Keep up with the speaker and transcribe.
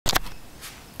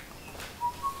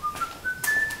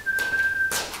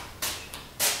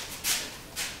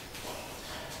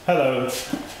Hello.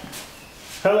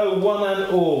 Hello one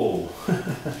and all.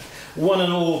 One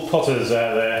and all potters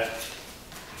out there.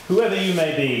 Whoever you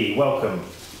may be, welcome.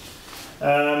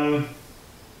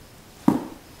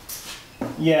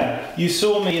 Yeah, you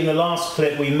saw me in the last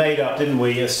clip we made up, didn't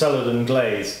we, a celadon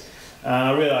glaze.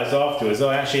 I realised afterwards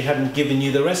I actually hadn't given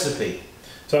you the recipe.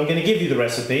 So I'm going to give you the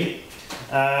recipe.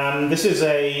 This is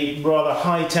a rather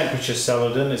high temperature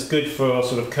celadon. It's good for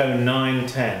sort of cone 9,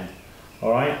 10.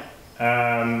 Alright?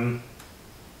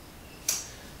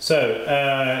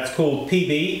 It's called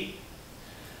PB,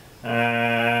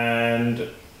 and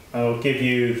I'll give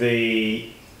you the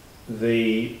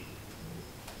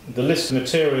list of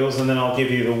materials, and then I'll give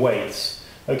you the weights.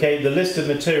 Okay, the list of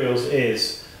materials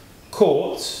is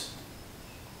quartz,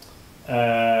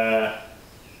 china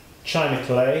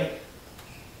clay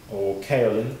or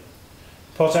kaolin,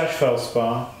 potash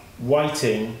feldspar,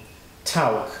 whiting,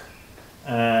 talc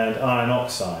and iron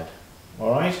oxide.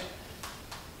 Alright?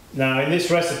 Now in this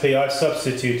recipe I've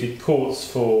substituted quartz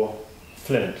for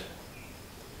flint,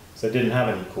 so I didn't have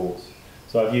any quartz,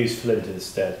 so I've used flint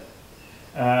instead.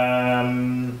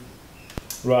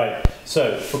 Right,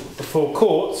 so for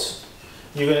quartz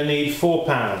you're going to need 4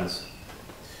 pounds.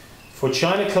 For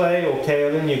china clay or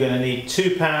kaolin you're going to need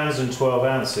 2 pounds and 12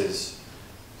 ounces.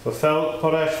 For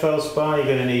potash feldspar you're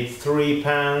going to need 3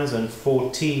 pounds and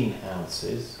 14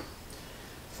 ounces.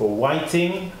 For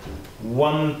whiting,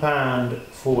 1 pound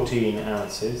 14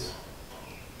 ounces.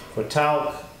 For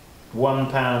talc, 1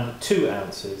 pound 2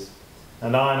 ounces.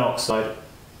 And iron oxide,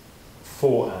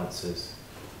 4 ounces.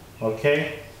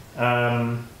 Okay?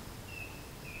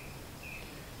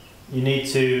 You need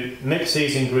to mix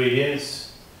these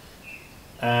ingredients,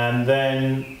 and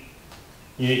then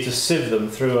you need to sieve them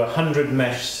through a 100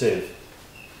 mesh sieve.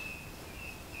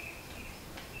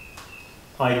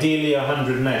 Ideally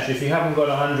 100 mesh. If you haven't got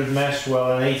 100 mesh,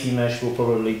 well an 80 mesh will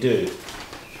probably do.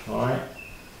 Alright?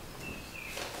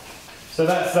 So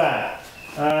that's that.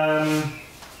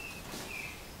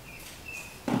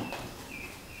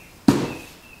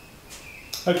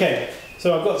 Okay,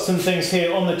 so I've got some things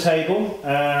here on the table.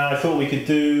 I thought we could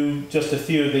do just a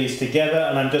few of these together,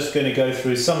 and I'm just going to go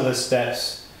through some of the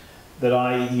steps that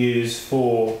I use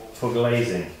for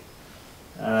glazing.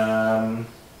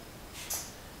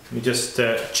 Let me just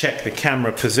check the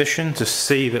camera position to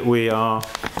see that we are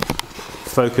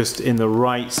focused in the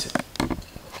right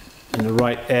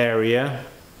area.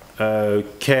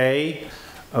 Okay.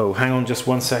 Oh, hang on just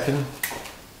 1 second.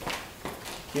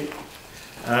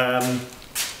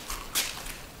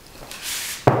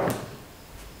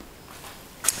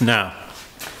 Now,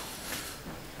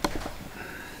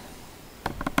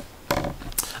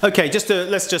 okay,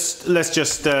 let's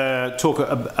just talk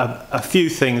a few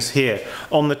things here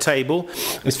on the table.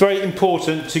 It's very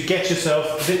important to get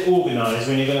yourself a bit organised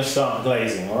when you're going to start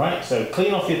glazing. All right, so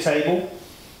clean off your table,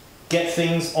 get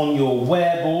things on your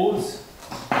wear boards.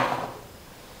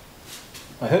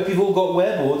 I hope you've all got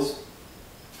wear boards.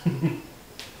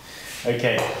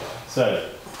 Okay, so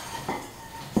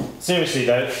seriously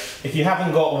though, if you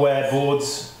haven't got wear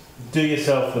boards, do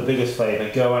yourself the biggest favour.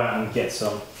 Go out and get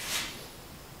some.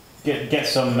 Get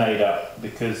some made up,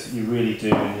 because you really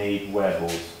do need wear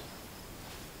boards.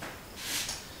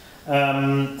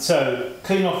 So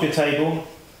clean off your table,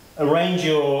 arrange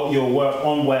your work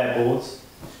on wear boards.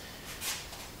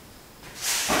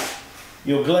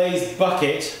 Your glazed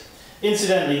bucket.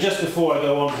 Incidentally, just before I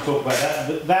go on to talk about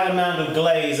that amount of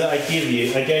glaze that I gave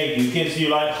you gives you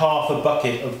like half a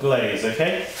bucket of glaze.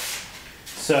 Okay,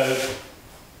 so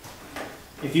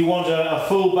if you want a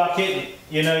full bucket,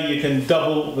 you know, you can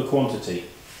double the quantity.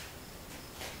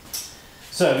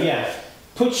 So yeah,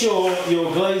 put your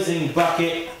glazing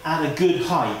bucket at a good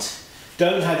height.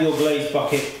 Don't have your glazed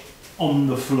bucket on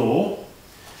the floor.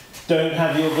 Don't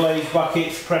have your glazed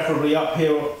bucket preferably up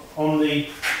here on the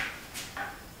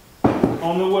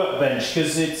workbench,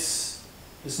 because it's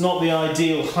not the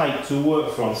ideal height to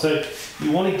work from. So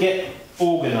you want to get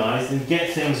organised and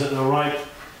get things at the right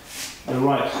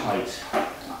height.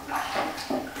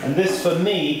 And this, for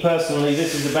me personally,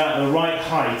 this is about the right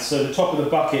height, so the top of the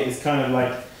bucket is kind of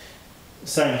like the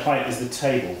same height as the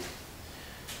table.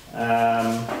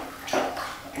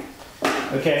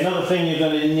 Okay, another thing you're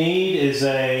going to need is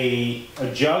a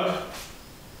jug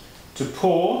to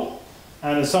pour,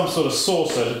 and some sort of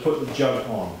saucer to put the jug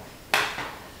on.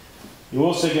 You're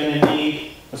also going to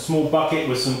need a small bucket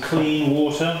with some clean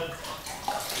water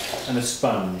and a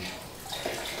sponge.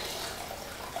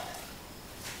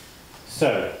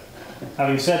 So,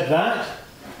 having said that,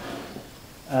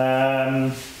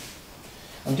 I'm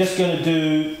just going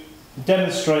to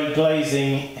demonstrate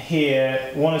glazing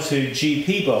here 1 or 2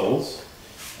 GP bowls.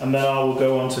 and then I will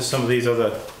go on to some of these other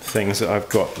things that I've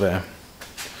got there.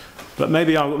 But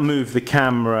maybe I'll move the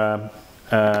camera,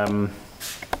 let's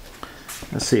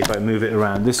see if I move it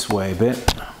around this way a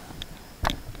bit.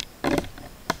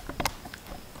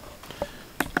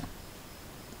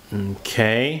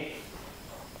 Okay.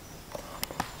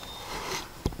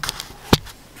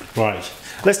 Right,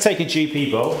 let's take a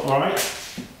GP bowl, alright?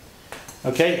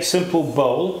 Okay, simple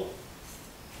bowl.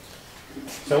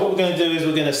 So what we're going to do is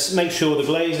we're going to make sure the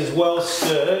glaze is well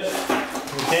stirred.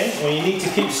 Okay, well you need to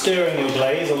keep stirring your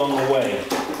glaze along the way.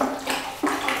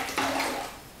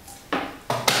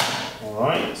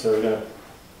 Alright, so we're going to,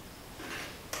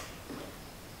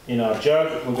 in our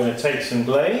jug, we're going to take some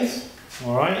glaze,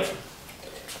 alright,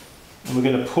 and we're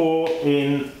going to pour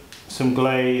in some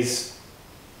glaze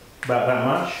about that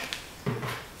much.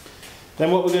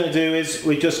 Then what we're going to do is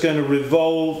we're just going to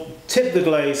revolve, tip the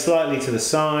glaze slightly to the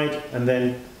side, and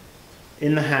then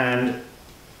in the hand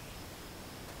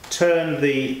turn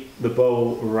the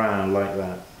bowl around like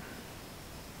that.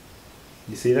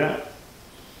 You see that?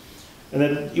 And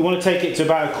then you want to take it to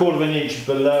about 1/4 inch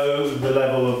below the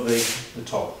level of the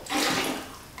top.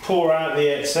 Pour out the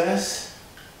excess.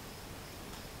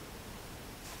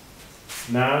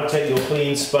 Now take your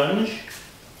clean sponge.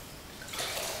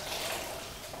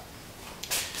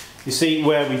 You see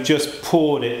where we've just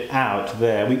poured it out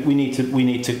there. We need to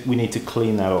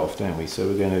clean that off, don't we? So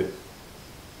we're going to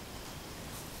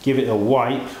give it a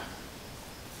wipe.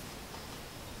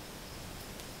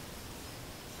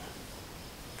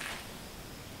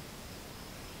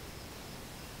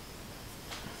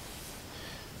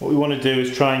 What we want to do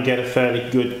is try and get a fairly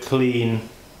good, clean,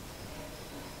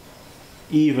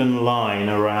 even line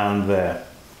around there.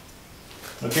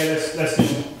 Okay, let's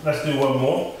do one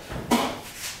more.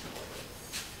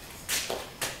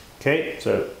 Okay,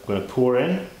 so I'm going to pour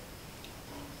in.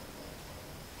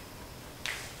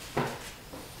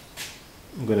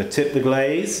 I'm going to tip the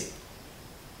glaze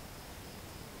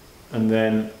and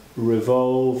then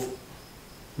revolve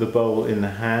the bowl in the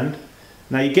hand.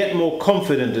 Now you get more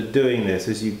confident at doing this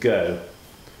as you go.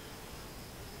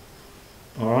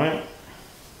 Alright.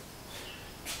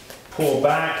 Pour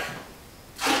back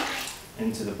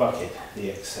into the bucket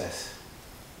the excess.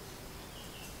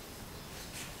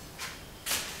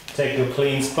 Take your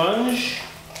clean sponge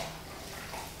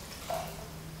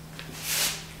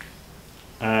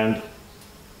and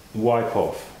wipe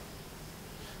off.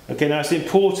 Okay, now it's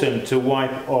important to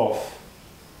wipe off.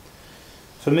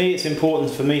 For me, it's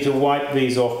important for me to wipe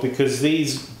these off because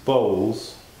these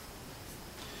bowls,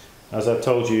 as I've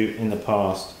told you in the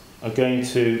past, are going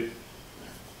to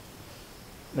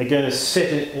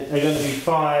be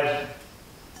fired,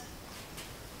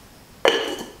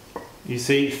 you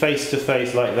see, face to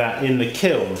face like that in the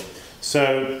kiln.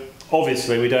 So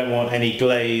obviously we don't want any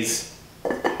glaze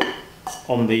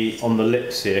on the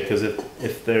lips here, because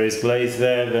if there is glaze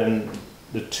there, then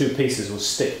the two pieces will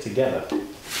stick together.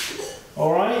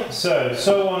 Alright, so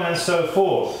on and so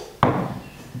forth.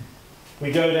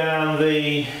 We go down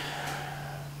the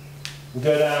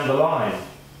line,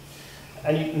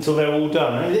 and until they're all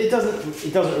done. And it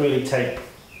doesn't really take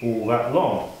all that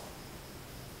long.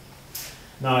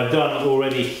 Now I've done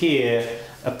already here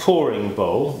a pouring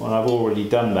bowl, and I've already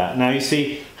done that. Now you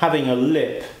see, having a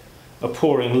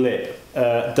pouring lip,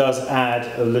 does add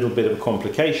a little bit of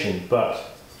complication, but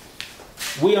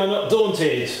we are not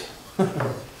daunted.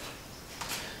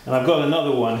 And I've got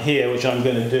another one here which I'm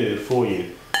going to do for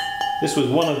you. This was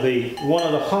one of the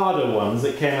harder ones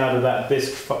that came out of that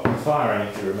bisque firing,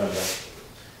 if you remember.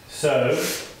 So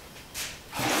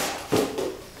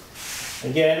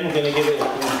again, we're going to give it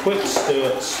a quick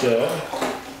stir,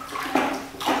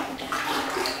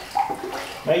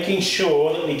 making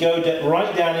sure that we go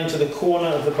right down into the corner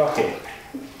of the bucket,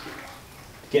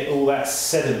 get all that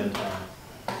sediment out.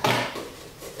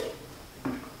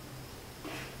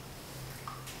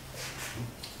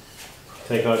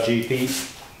 Take our GP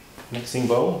mixing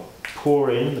bowl,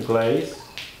 pour in the glaze.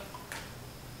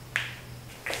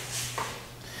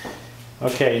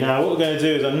 Okay, now what we're going to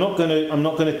do is I'm not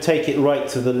going to take it right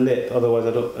to the lip, otherwise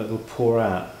it'll pour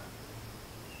out.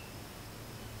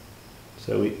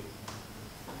 So we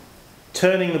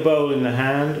turning the bowl in the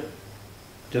hand,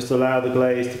 just allow the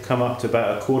glaze to come up to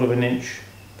about 1/4 inch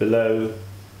below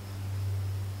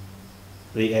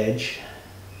the edge.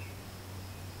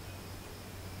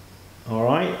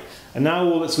 Alright, and now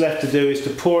all that's left to do is to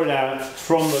pour it out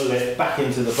from the lip back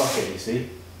into the bucket, you see.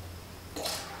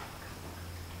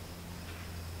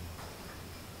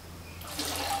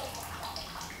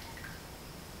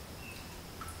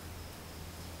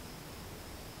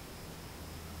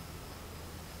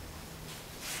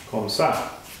 Comme ça.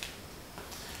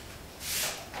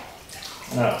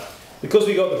 Now, because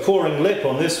we got the pouring lip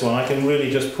on this one, I can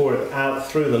really just pour it out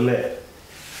through the lip.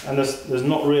 And there's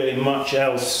not really much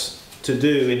else to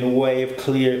do in the way of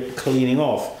cleaning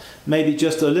off. Maybe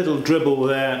just a little dribble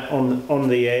there on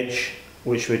the edge,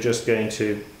 which we're just going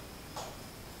to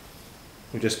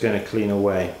clean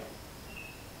away.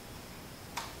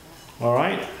 All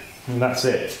right, and that's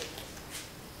it.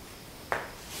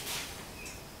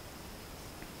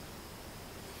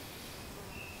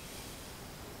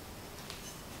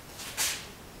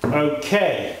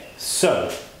 Okay,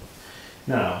 so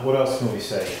now what else can we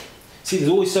say? See, there's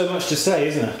always so much to say,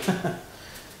 isn't there?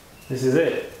 This is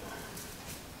it.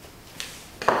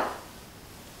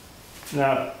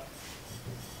 Now,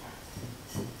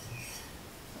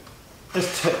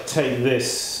 let's take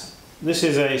this. This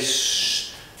is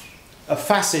a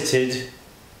faceted,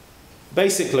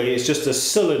 basically it's just a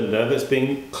cylinder that's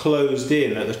been closed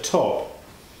in at the top.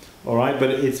 All right, but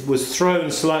it was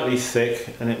thrown slightly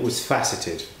thick and it was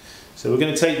faceted. So we're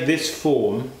going to take this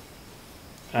form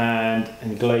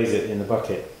and glaze it in the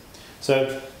bucket.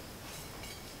 So,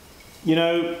 you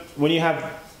know, when you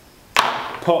have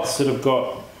pots that have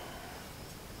got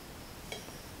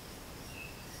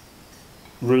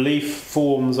relief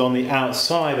forms on the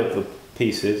outside of the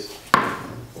pieces,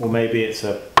 or maybe it's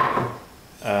a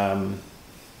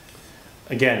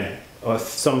again, or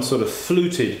some sort of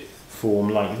fluted form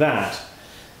like that,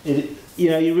 you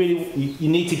know, you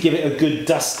need to give it a good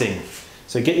dusting.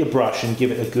 So get your brush and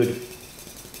give it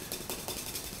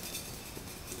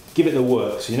the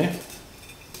works, you know.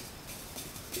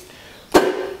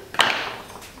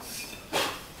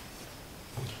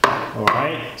 All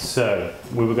right, so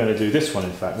we were going to do this one,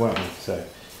 in fact, weren't we? So,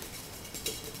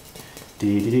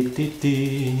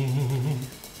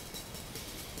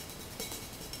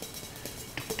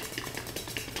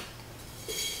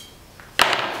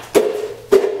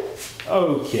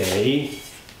 okay,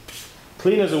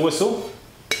 clean as a whistle.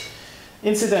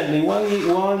 Incidentally,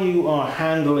 while you are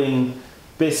handling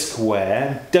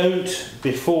bisqueware, don't,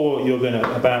 before you're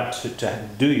about to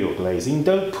do your glazing,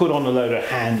 don't put on a load of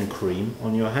hand cream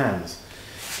on your hands,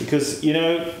 because you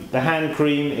know the hand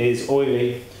cream is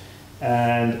oily,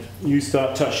 and you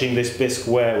start touching this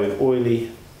bisqueware with oily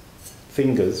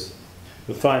fingers,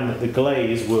 you'll find that the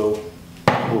glaze will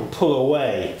pull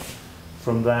away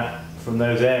from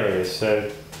those areas. So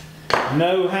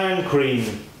no hand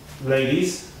cream,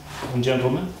 ladies and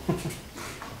gentlemen.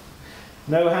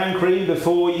 No hand cream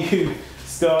before you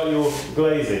start your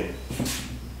glazing.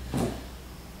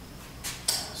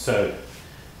 So,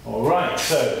 all right,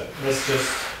 so let's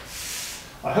just,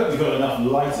 I hope you've got enough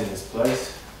light in this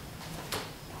place.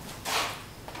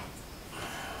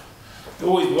 It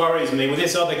always worries me with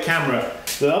this other camera.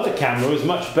 The other camera is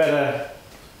much better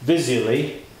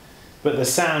visually, but the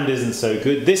sound isn't so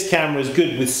good. This camera is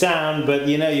good with sound, but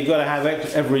you know, you've got to have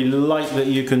every light that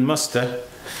you can muster.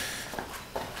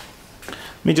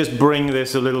 Let me just bring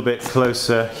this a little bit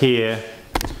closer here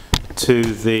to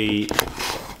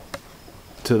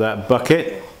that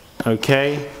bucket.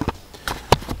 Okay,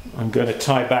 I'm going to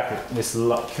tie back this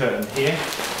curtain here.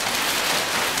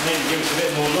 Maybe give it a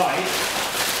bit more light.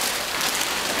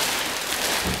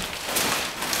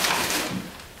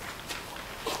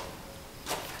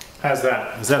 How's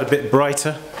that? Is that a bit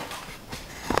brighter?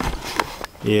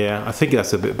 Yeah, I think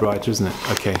that's a bit brighter, isn't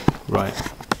it? Okay, right.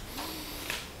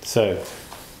 So,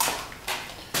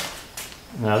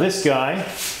 now this guy,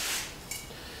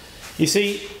 you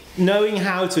see, knowing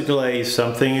how to glaze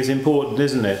something is important,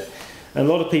 isn't it? And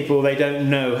a lot of people, they don't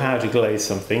know how to glaze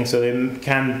something, so they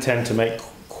can tend to make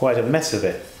quite a mess of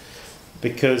it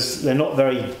because they're not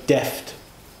very deft.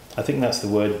 I think that's the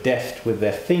word, deft with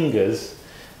their fingers.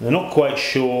 They're not quite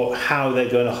sure how they're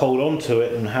going to hold on to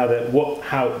it and how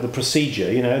the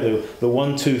procedure, you know, the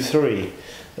 1, 2, 3,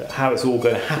 how it's all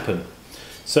going to happen.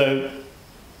 So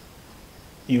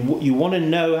you want to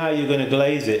know how you're going to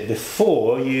glaze it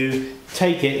before you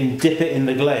take it and dip it in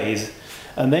the glaze,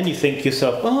 and then you think to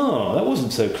yourself, oh, that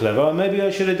wasn't so clever, maybe I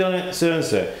should have done it so and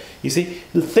so. You see,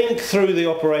 think through the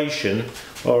operation,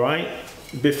 all right,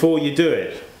 before you do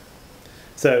it.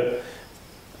 So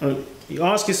you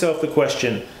ask yourself the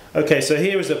question, okay, so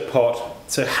here is a pot,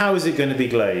 so how is it going to be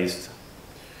glazed?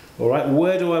 All right,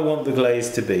 where do I want the glaze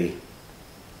to be?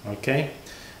 Okay,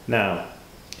 now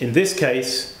in this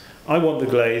case I want the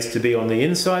glaze to be on the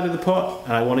inside of the pot,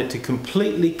 and I want it to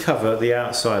completely cover the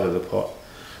outside of the pot,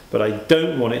 but I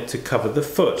don't want it to cover the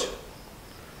foot.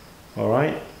 All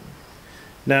right,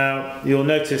 now you'll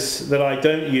notice that I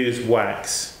don't use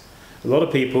wax. A lot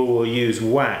of people will use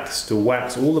wax to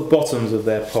wax all the bottoms of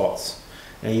their pots,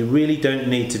 and you really don't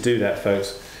need to do that,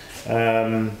 folks.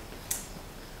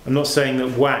 I'm not saying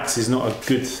that wax is not a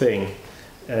good thing.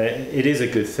 It is a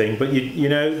good thing, but you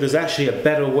know, there's actually a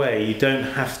better way. You don't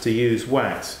have to use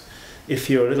wax. If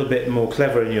you're a little bit more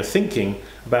clever in your thinking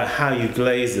about how you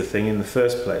glaze the thing in the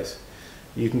first place,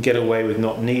 you can get away with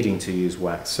not needing to use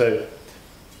wax. So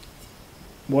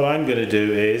what I'm going to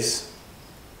do is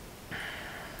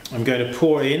I'm going to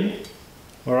pour in,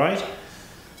 all right?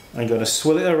 I'm going to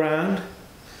swill it around,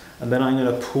 and then I'm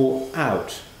going to pour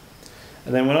out.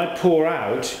 And then when I pour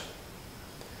out,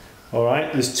 all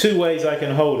right, there's two ways I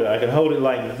can hold it. I can hold it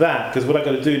like that, because what I've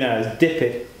got to do now is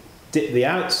dip the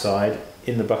outside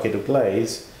in the bucket of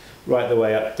glaze right the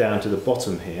way up down to the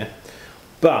bottom here,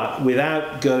 but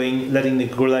without letting the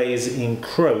glaze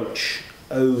encroach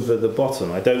over the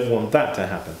bottom. I don't want that to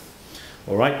happen.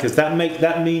 All right, because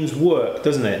that means work,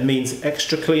 doesn't it? It means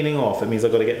extra cleaning off. It means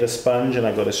I've got to get the sponge and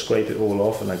I've got to scrape it all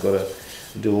off and I've got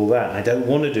to do all that. I don't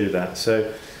want to do that.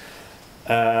 So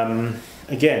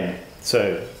again,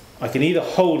 so I can either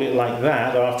hold it like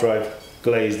that after I've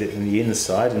glazed it in the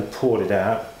inside and poured it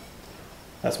out.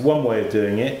 That's one way of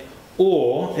doing it.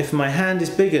 Or if my hand is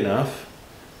big enough,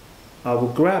 I will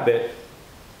grab it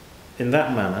in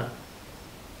that manner,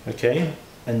 okay,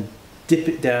 and dip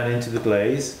it down into the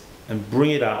glaze and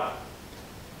bring it up,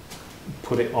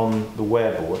 put it on the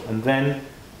wearboard, and then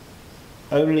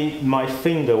only my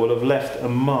finger will have left a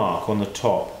mark on the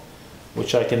top,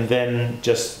 which I can then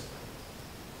just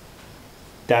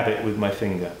dab it with my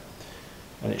finger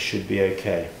and it should be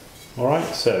okay.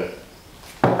 Alright, so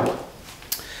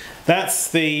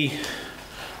that's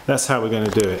how we're going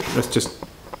to do it. Let's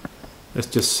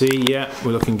just see. Yeah,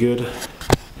 we're looking good.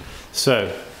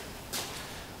 So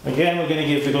again, we're going to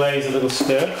give the glaze a little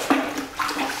stir.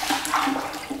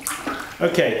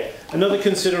 Okay, another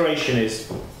consideration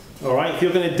is, all right, if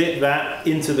you're going to dip that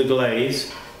into the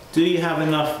glaze, do you have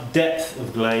enough depth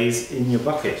of glaze in your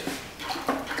bucket?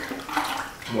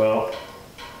 Well,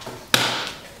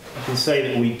 I can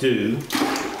say that we do.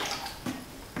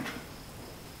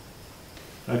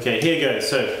 Okay, here goes.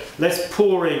 So let's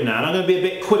pour in now. And I'm going to be a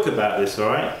bit quick about this, all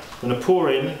right? I'm going to pour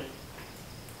in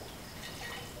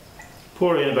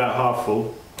about half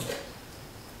full.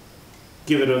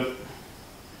 Give it a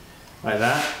like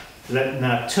that.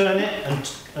 Now turn it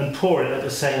and pour it at the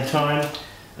same time,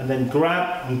 and then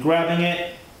I'm grabbing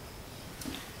it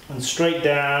and straight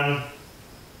down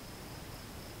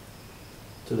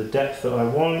to the depth that I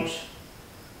want.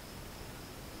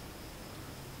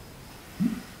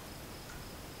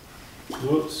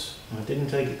 Whoops, I didn't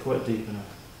take it quite deep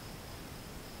enough.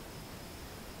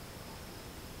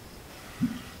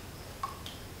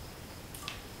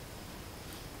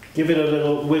 Give it a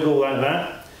little wiggle like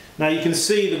that. Now you can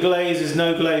see the glaze, there's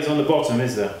no glaze on the bottom,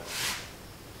 is there?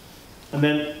 And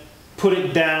then put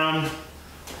it down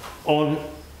on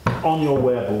your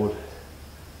wearboard.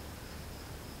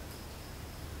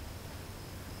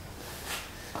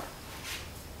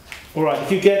 Alright,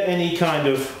 if you get any kind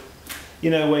of, you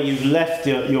know, where you've left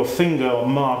your finger or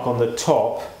mark on the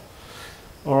top,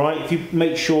 alright, if you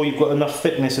make sure you've got enough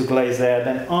thickness of glaze there,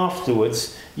 then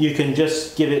afterwards you can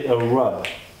just give it a rub.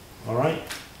 Alright?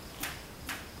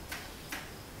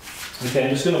 Okay,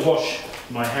 I'm just going to wash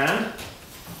my hand.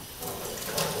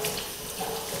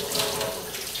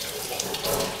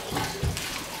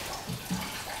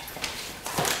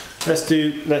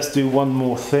 Let's do one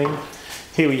more thing.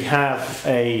 Here we have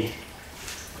a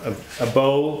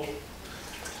bowl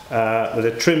with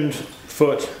a trimmed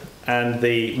foot and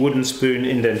the wooden spoon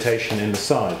indentation in the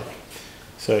side.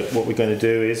 So what we're going to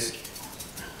do is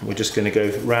we're just going to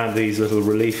go around these little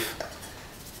relief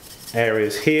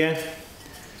areas here,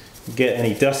 get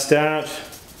any dust out.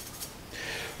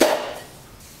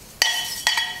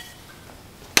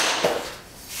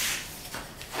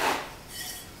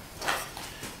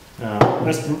 Now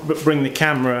let's bring the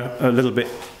camera a little bit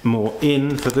more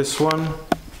in for this one.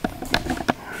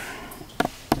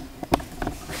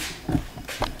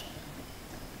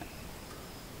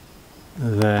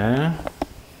 There.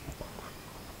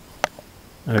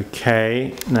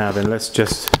 Okay, now then let's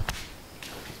just...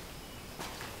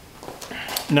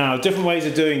 Now, different ways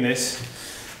of doing this.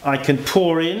 I can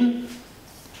pour in,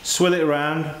 swill it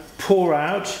around, pour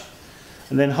out,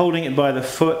 and then holding it by the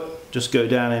foot, just go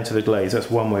down into the glaze. That's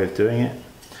one way of doing it.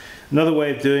 Another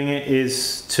way of doing it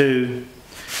is to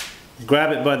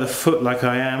grab it by the foot like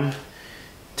I am,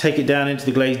 take it down into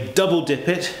the glaze, double dip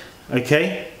it,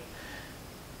 okay?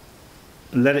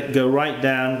 Let it go right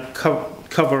down,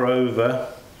 cover over.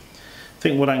 I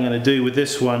think what I'm going to do with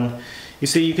this one, you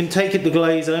see, you can take the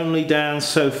glaze only down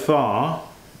so far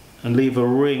and leave a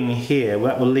ring here.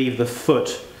 That will leave the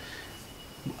foot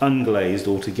unglazed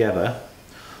altogether.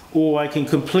 Or I can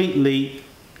completely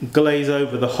glaze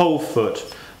over the whole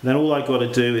foot. Then all I got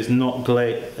to do is not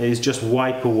glaze, is just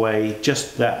wipe away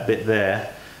just that bit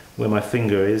there where my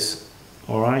finger is,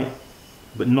 all right,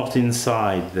 but not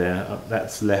inside there.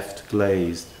 That's left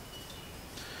glazed.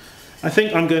 I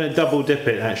think I'm going to double dip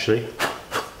it actually.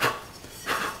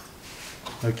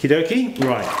 Okie dokie,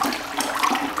 right.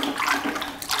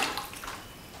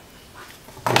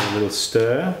 Give it a little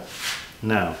stir.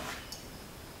 Now,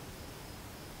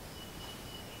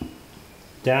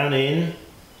 down in,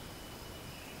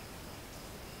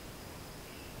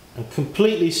 and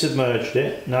completely submerged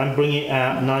it. Now I'm bringing it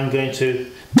out and I'm going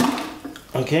to,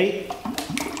 okay,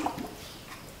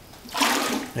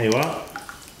 there you are.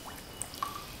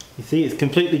 You see it's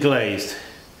completely glazed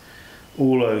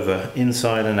all over,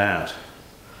 inside and out.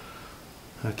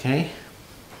 Okay.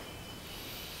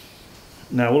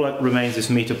 Now all that remains is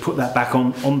for me to put that back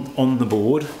on the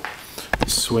board.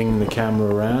 Swing the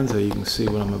camera around so you can see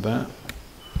what I'm about.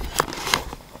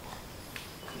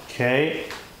 Okay.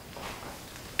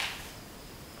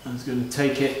 I'm just going to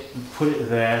take it and put it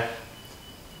there.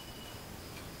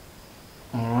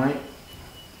 Alright.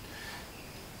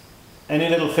 Any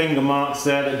little finger marks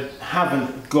there that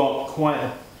haven't got quite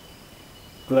a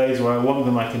glaze where I want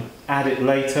them, I can add it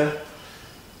later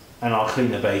and I'll clean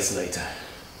the base later.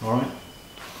 Alright.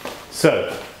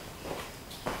 So,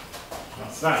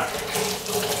 that's that.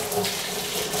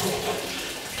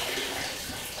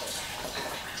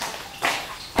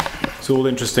 It's all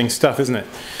interesting stuff, isn't it?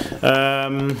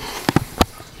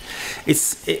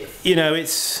 It's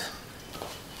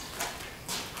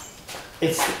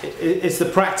the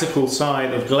practical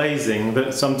side of glazing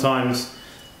that sometimes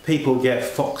people get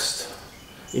foxed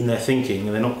in their thinking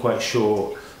and they're not quite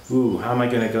sure, ooh, how am I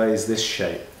going to glaze this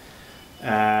shape?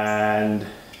 And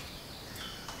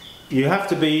you have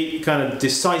to be kind of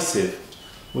decisive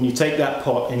when you take that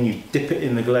pot and you dip it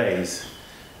in the glaze,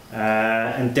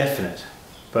 and definite.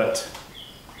 But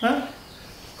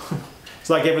it's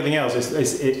like everything else,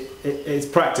 it's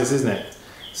practice, isn't it?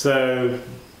 So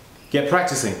get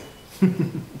practicing.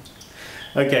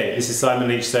 Okay, this is Simon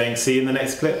Leach saying see you in the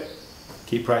next clip.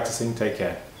 Keep practicing, take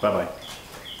care, bye bye.